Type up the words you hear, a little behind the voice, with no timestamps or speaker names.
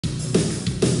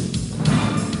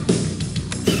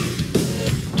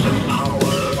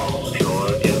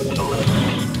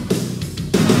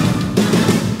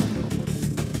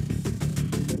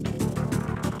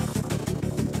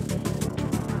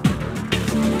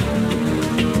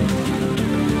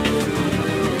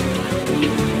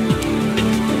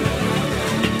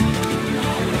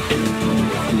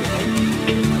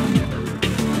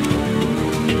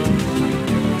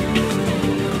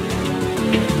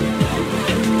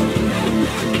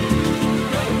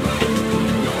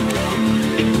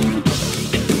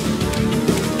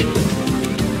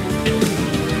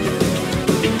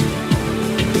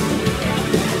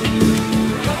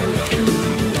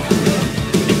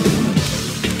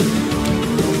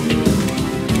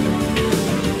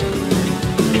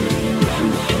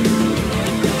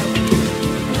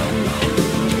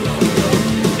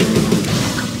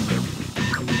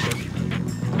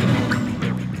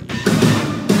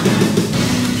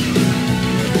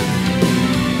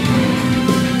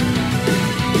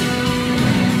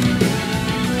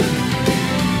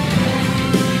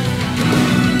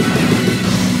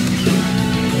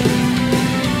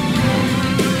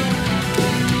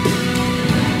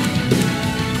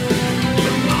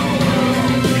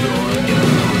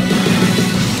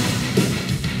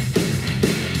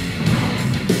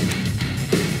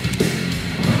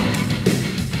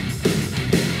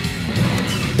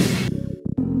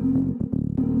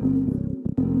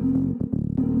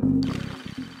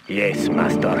Yes,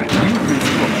 master. New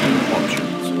construction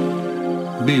options.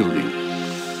 Building.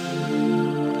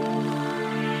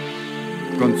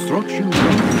 Construction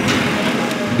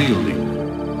complete. Building.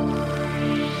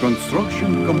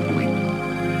 Construction complete.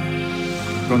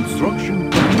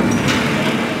 Construction complete.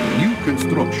 New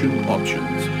construction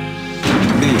options.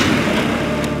 Building.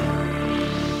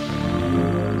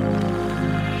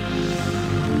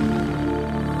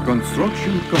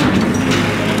 Construction complete.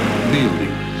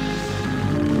 Building.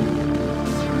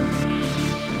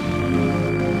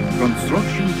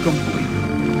 Construction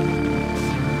complete.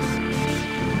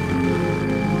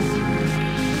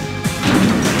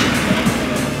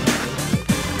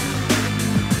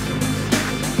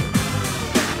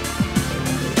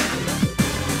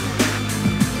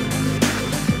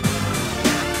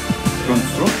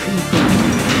 Construction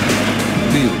complete.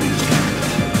 Building.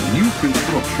 New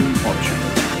construction options.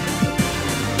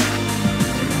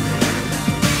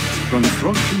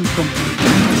 Construction complete.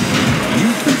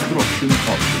 New construction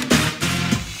options.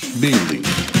 Building.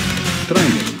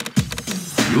 Training.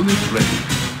 Unit ready.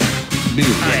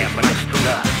 Building. I am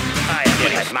master. I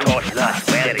am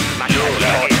master. There is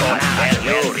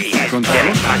Construction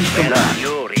complete.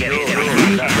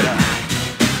 Unit ready.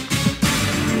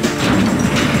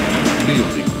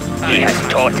 Building. He has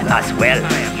taught us well.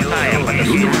 I am master.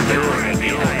 Unit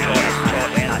ready.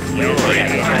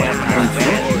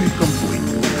 Construction complete.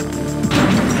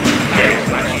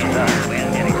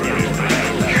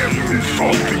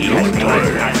 Unit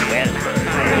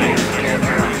ready.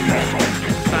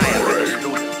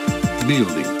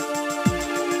 Building.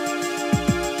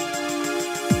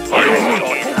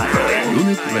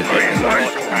 Unit ready.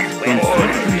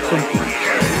 Construction complete.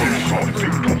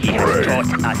 He has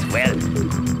taught us well.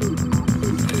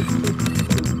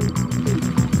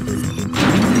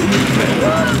 Unit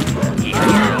ready.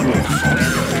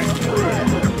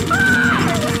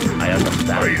 I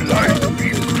understand.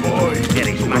 There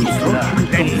is much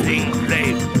cleansing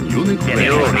flame. Unit The ready.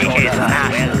 Yuri is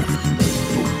well.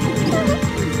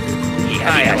 He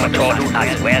has taught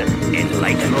us well.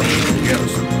 Enlightened.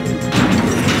 Garrison.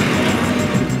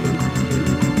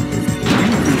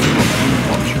 New construction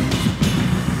options.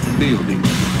 Building.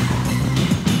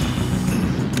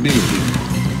 Building.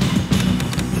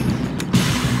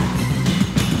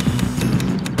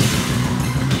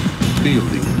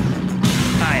 Building.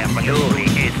 I am Yuri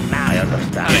is now. I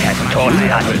understand. He has taught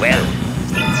us well.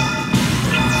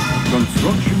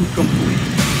 Construction complete.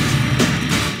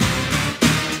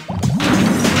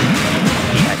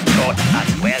 He has taught us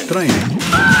well. Training.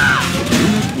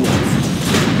 Unit lost.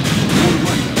 All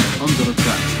miners under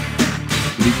attack.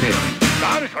 Repairing.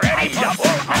 Guns ready.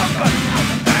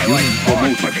 Unit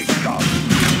promoted.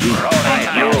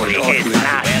 Yuri is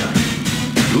now.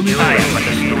 Unit I am ready.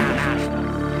 the student.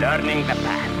 Learning the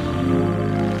path.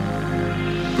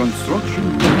 Construction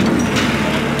complete.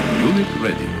 Unit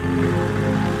ready.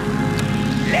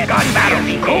 Let us battle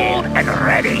be cold and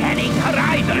ready. Scanning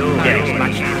horizon. There is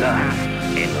much to learn.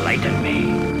 Enlighten me.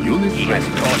 Unit He has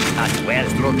ready. taught us well.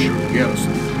 Structure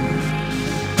garrison.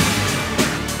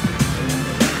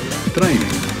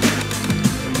 Training.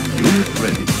 Unit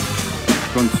ready.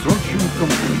 Construction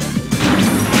complete.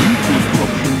 New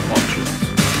construction options.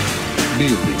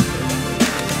 Building.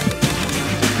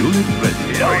 Unit ready.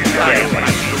 There is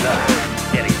much to learn.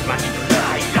 There is much to learn.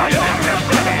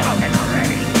 And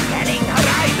ready. Scanning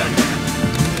horizon.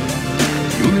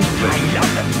 Unit ready.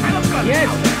 Yes.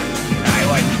 I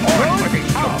was born for this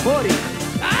job. Body.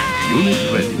 Unit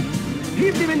ready.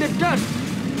 Leave them in the dust.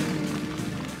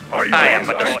 I am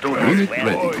but a student. Unit ready.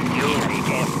 Yuri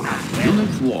is not.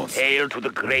 Unit lost. Hail to the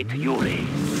great Yuri.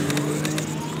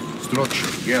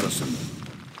 Structure garrison.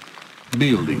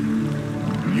 Building.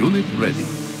 Unit ready.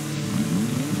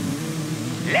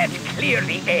 Let's clear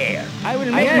the air. I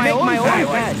will make my own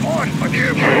path. Born for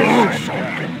this.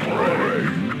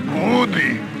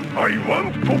 Goody, I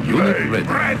want to Unit play. ready.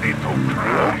 Ready to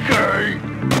crack. Okay.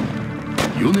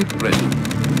 Unit ready.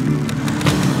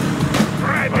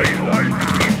 Ready. I like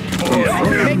this.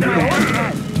 Construction Make my own complete.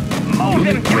 path. Mountain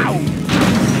Unit cow. ready.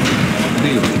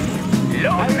 Building. I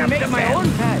Load will up make the my bell. own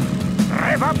path.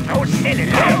 Rev up those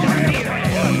cylinders.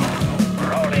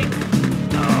 Rolling.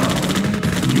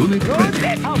 Unit ready.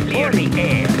 Let's clear the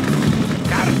air.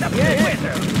 Start up the Yes.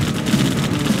 weather.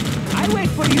 I wait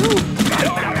for you.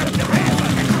 Load up the bell.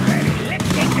 Let's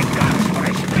take the guns for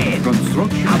a spin.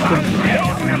 Construction complete. Load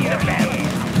up the bell.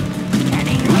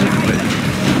 Scanning Unit horizon. ready.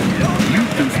 New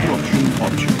construction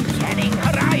options. Scanning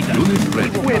horizon. Unit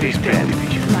ready. Where is Ben?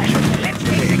 Let's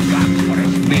take the guns for a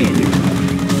spin. Building.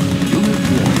 Unit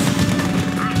lost.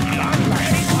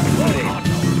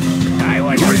 I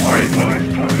was born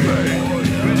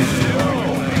for this.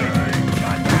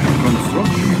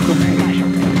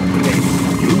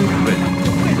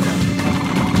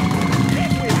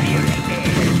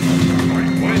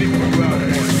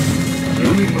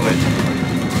 Unit ready.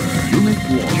 Unit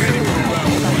lost.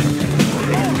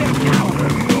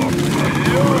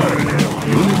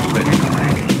 Unit ready.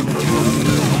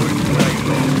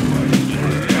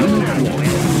 Unit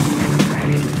lost.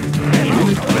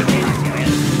 Unit ready.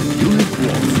 Unit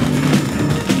lost.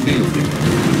 Building.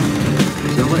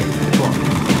 Select part.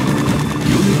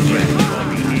 Unit ready.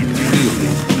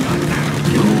 Building.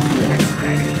 Unit lost.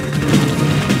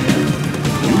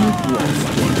 Unit lost.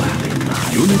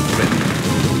 Unit ready.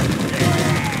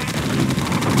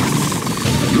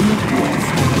 Unit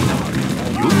lost.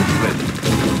 Unit ready.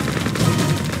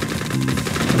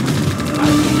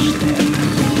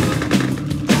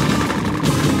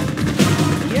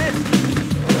 Yes.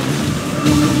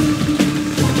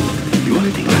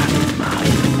 Unit ready.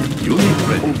 Unit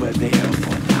ready. Over there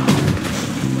for now.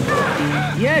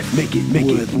 Yes. Make it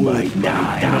worth my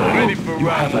time. Ready for You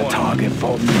round have a one. target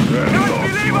for me.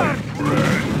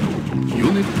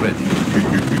 Unit ready.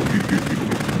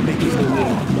 Make it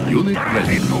worth my Unit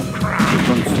ready.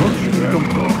 Construction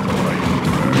complete.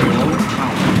 All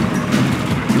power.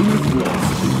 Unit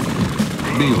lost.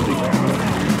 Building.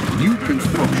 New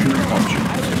construction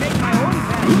options. Make my own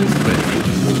path. Unit ready.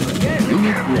 Yes.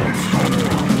 Unit lost.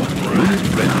 Unit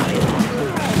ready.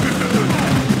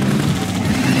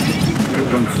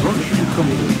 Construction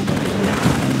complete.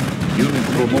 Unit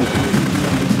promoted.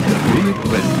 Unit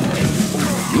ready.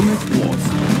 Unit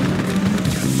lost.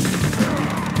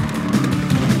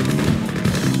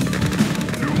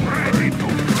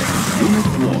 Unit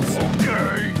lost.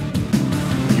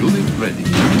 Unit ready.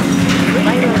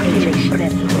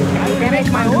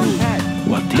 Make my own path.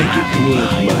 What make it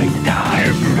worth my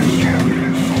time?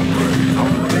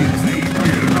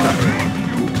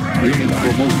 Unit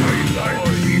promoted.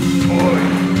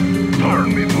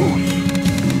 Turn me loose.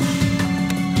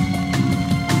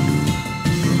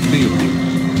 Building.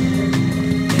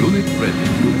 Unit ready.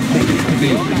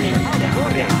 Building.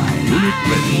 Unit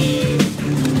ready.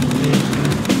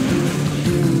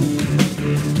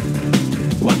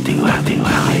 What do you have in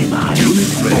mind?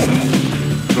 Unit ready.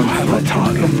 You have a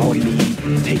target for me.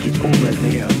 Take it over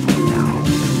there for now.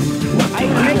 What do I you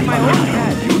will have make in my own mind?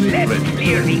 path. Unit Let's ready.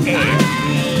 clear the air.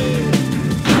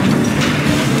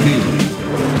 Building.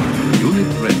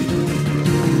 Unit ready.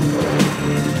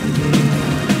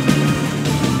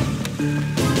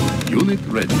 Unit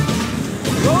ready.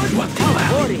 Road What do you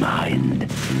have in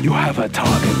mind? You have a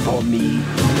target for me.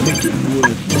 Make it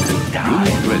worth my Unit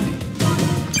time. ready.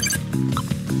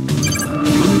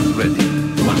 Unit ready.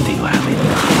 What do you have in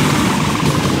mind?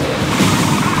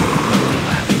 What do you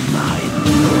have in mind?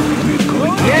 We're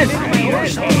going Yes. to have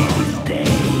some good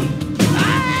day.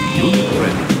 Unit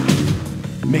ready.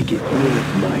 Make it worth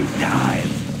my time.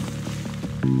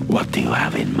 What do you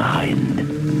have in mind?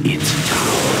 It's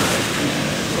time.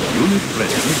 Unit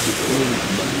ready. Make it worth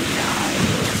my time.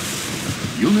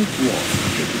 Unit lost.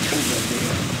 Take it over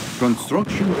there.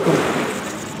 Construction complete.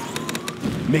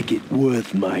 Make it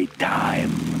worth my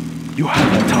time. You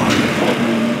have a target for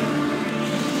me.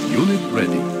 Unit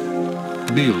ready.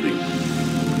 Building.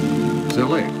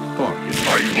 Select target.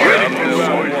 Ready for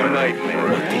round one.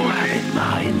 What do you have in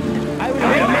mind? I will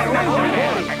make my own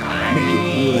path. Make it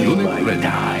worth Unit my ready.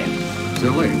 time.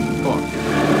 Select target.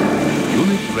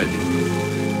 Unit ready.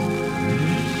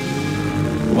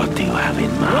 What do you have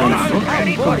in mind?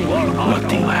 Construction complete. What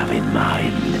do you have in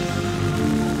mind?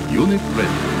 Unit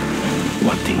ready.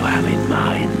 What do you have in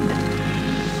mind?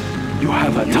 You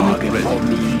have a target ready. for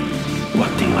me.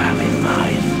 What do you have in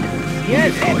mind?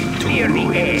 Yes. Going to Clear the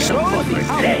ruin air. somebody's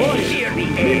Road day. Clear the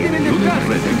Leave air. them in the Unit dust.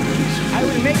 ready. I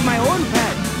will make my own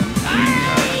path.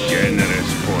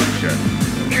 Generous portion.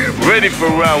 Ready for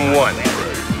round one.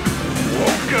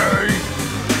 Okay.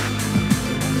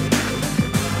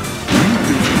 New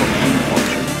construction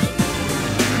options.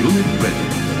 Unit ready.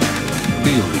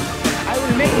 Building. I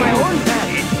will make my own path.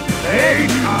 Hey,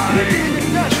 Leave them in the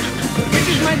dust. This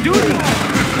is my duty.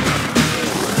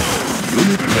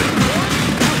 Unit ready.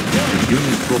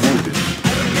 Unit promoted.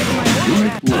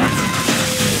 Unit lost.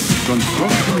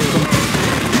 Construction complete.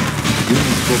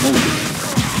 Unit promoted.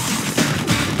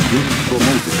 Unit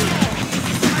promoted.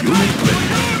 Unit ready.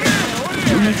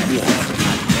 Unit lost.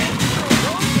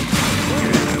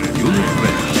 Unit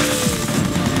ready.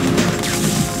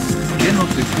 Cannot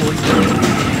deploy.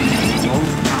 Low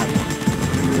power.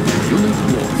 Unit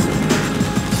lost.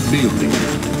 Building.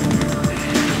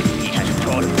 He has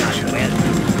taught us well.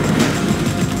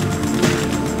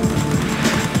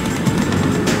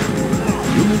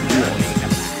 Unit lost.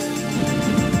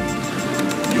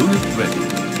 Unit ready.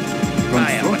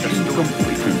 I am Construction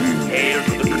complete. Hail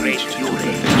to the great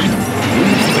Yuri.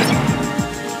 Unit ready.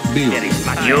 There Building.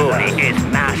 is Yuri is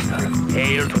master.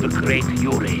 Hail Hail to the great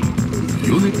Yuri.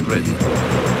 Unit ready.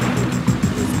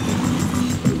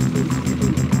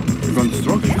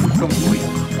 Construction complete.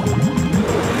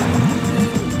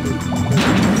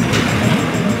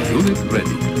 Unit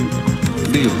ready.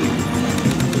 Building.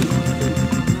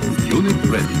 Unit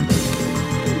ready.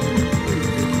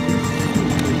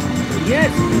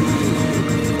 Yes.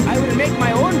 I will make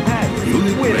my own path.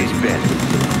 Unit Where ready. is Ben?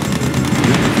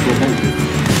 Unit promoted.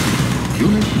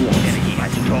 Unit lost. He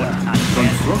has taught us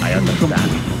well. I Construction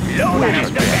understand. complete. Load is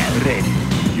the best. Ready.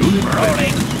 Unit ready.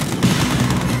 Rolling.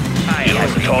 He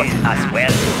has taught us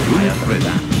well. Unit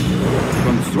ready.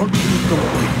 Construction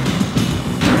complete.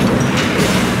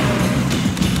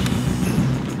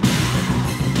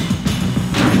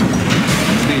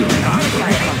 Building.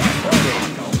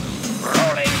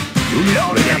 Rolling. Unit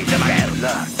Load ready. is the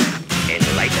best.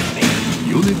 Enlighten me.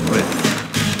 Unit ready.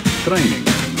 Training.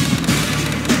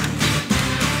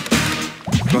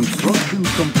 Construction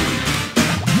complete.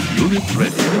 Unit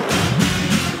ready.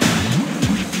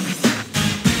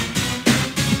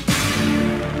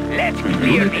 Let's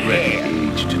clear Unit the ready. air.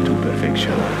 Aged to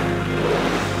perfection.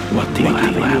 What do you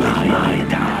have in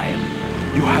mind? Time.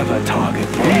 You have a target.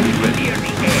 Let's clear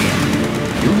the air.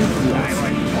 Unit I lost.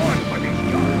 was born for this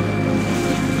job.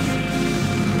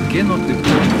 Cannot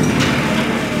deploy.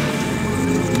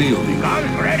 Building.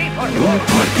 Guns ready for Unit war.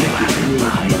 What do you ready. have in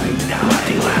mind? What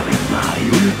do you have in mind?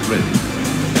 Unit ready.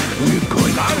 We're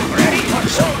going Guns ready for war.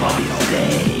 somebody's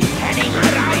day. Heading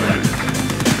horizon.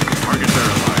 Target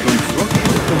verified.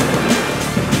 Construction complete.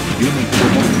 Unit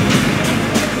promoted.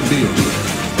 Building.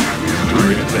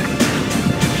 Unit ready.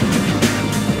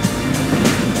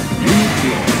 Unit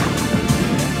lost.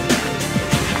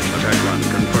 Attack run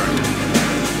confirmed.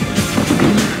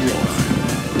 Unit lost.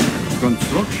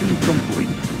 Construction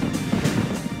complete.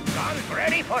 Guns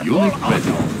ready for Unit full ready.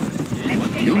 auto.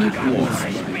 Let's take Unit the guns lost.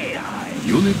 by speed.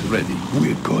 Unit ready.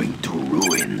 We're going to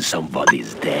ruin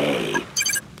somebody's day.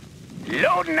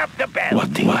 Loading up the bell.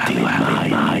 What do you have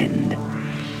in mind?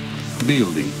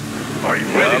 Building. Are you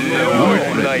ready?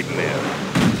 Unit ready.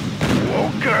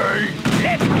 Okay.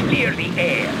 Let's clear the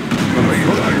air.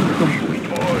 Construction complete.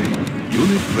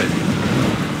 Unit ready.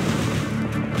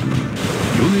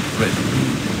 Unit ready.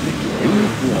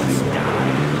 Unit lost.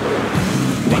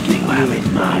 What do you have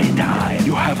in mind?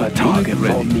 You have a target for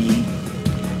ready. me.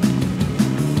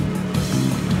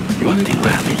 What do you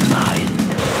have in mind?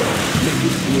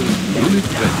 Unit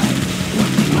ready. What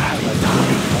do you have a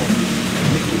target for me?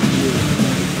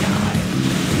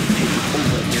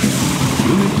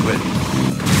 Unit ready.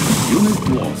 Unit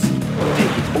lost.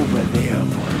 Take it over there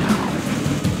for now.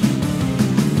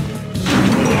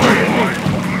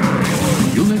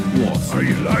 Unit lost. Are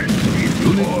you like me?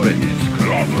 Unit ready.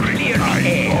 Let's clear the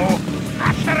air.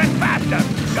 Faster and faster.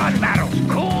 Gun barrels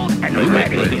cooled and Unit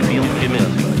ready. ready.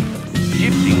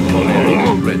 Shifting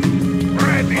Unit ready.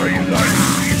 Ready. Are you like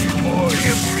me? Boy,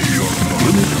 give me your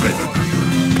Unit ready.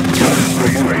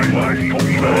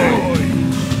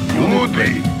 Unit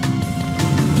ready.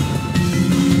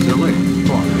 Select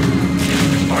part.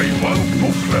 I want to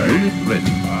play. Unit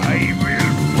ready. I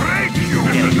will break you.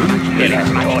 It has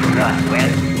taught us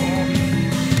well.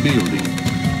 Building.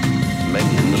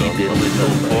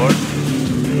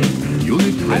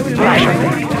 Unit I will ready. make my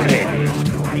own path.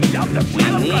 I love the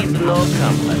feel of guns. No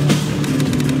comfort.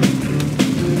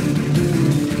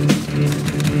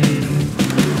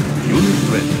 Unit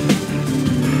ready.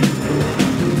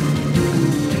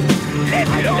 Let's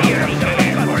clear the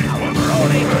air.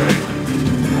 Rolling.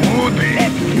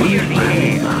 Let's clear the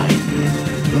air.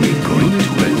 We're going Unit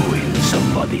to ready. ruin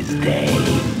somebody's day.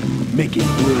 Make it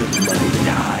worth my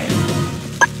time.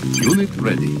 Unit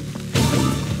ready.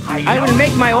 I will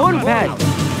make my own path.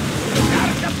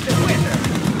 Start up the weather.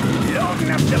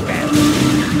 Loading up the bell.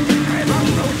 I'm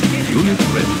almost in. Unit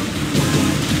ready.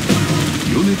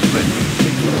 Unit ready.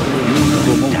 Unit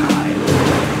promoted.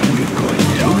 We're going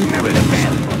to Unit ready.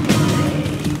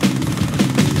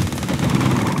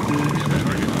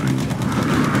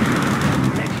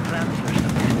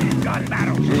 Gun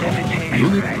barrels.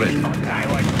 Unit ready. I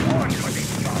was born for this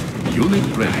job. Unit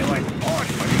I ready. was born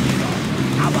for this job.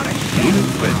 How about a shot? Unit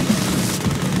ready.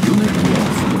 Unit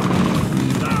lost.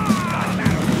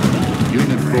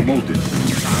 Unit promoted.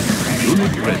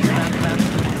 Unit ready.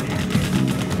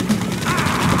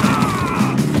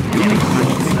 Unit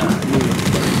lost.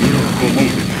 Unit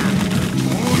promoted.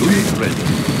 Unit ready.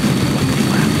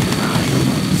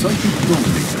 Psychic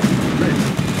dominator. Ready.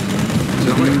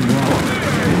 Select part.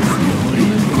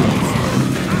 Unit lost.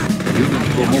 Unit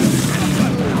promoted.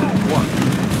 One.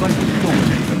 Psychic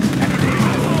dominator.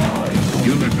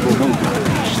 Unit promoted.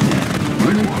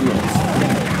 Unit lost.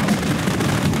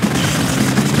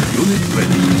 Unit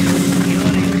ready.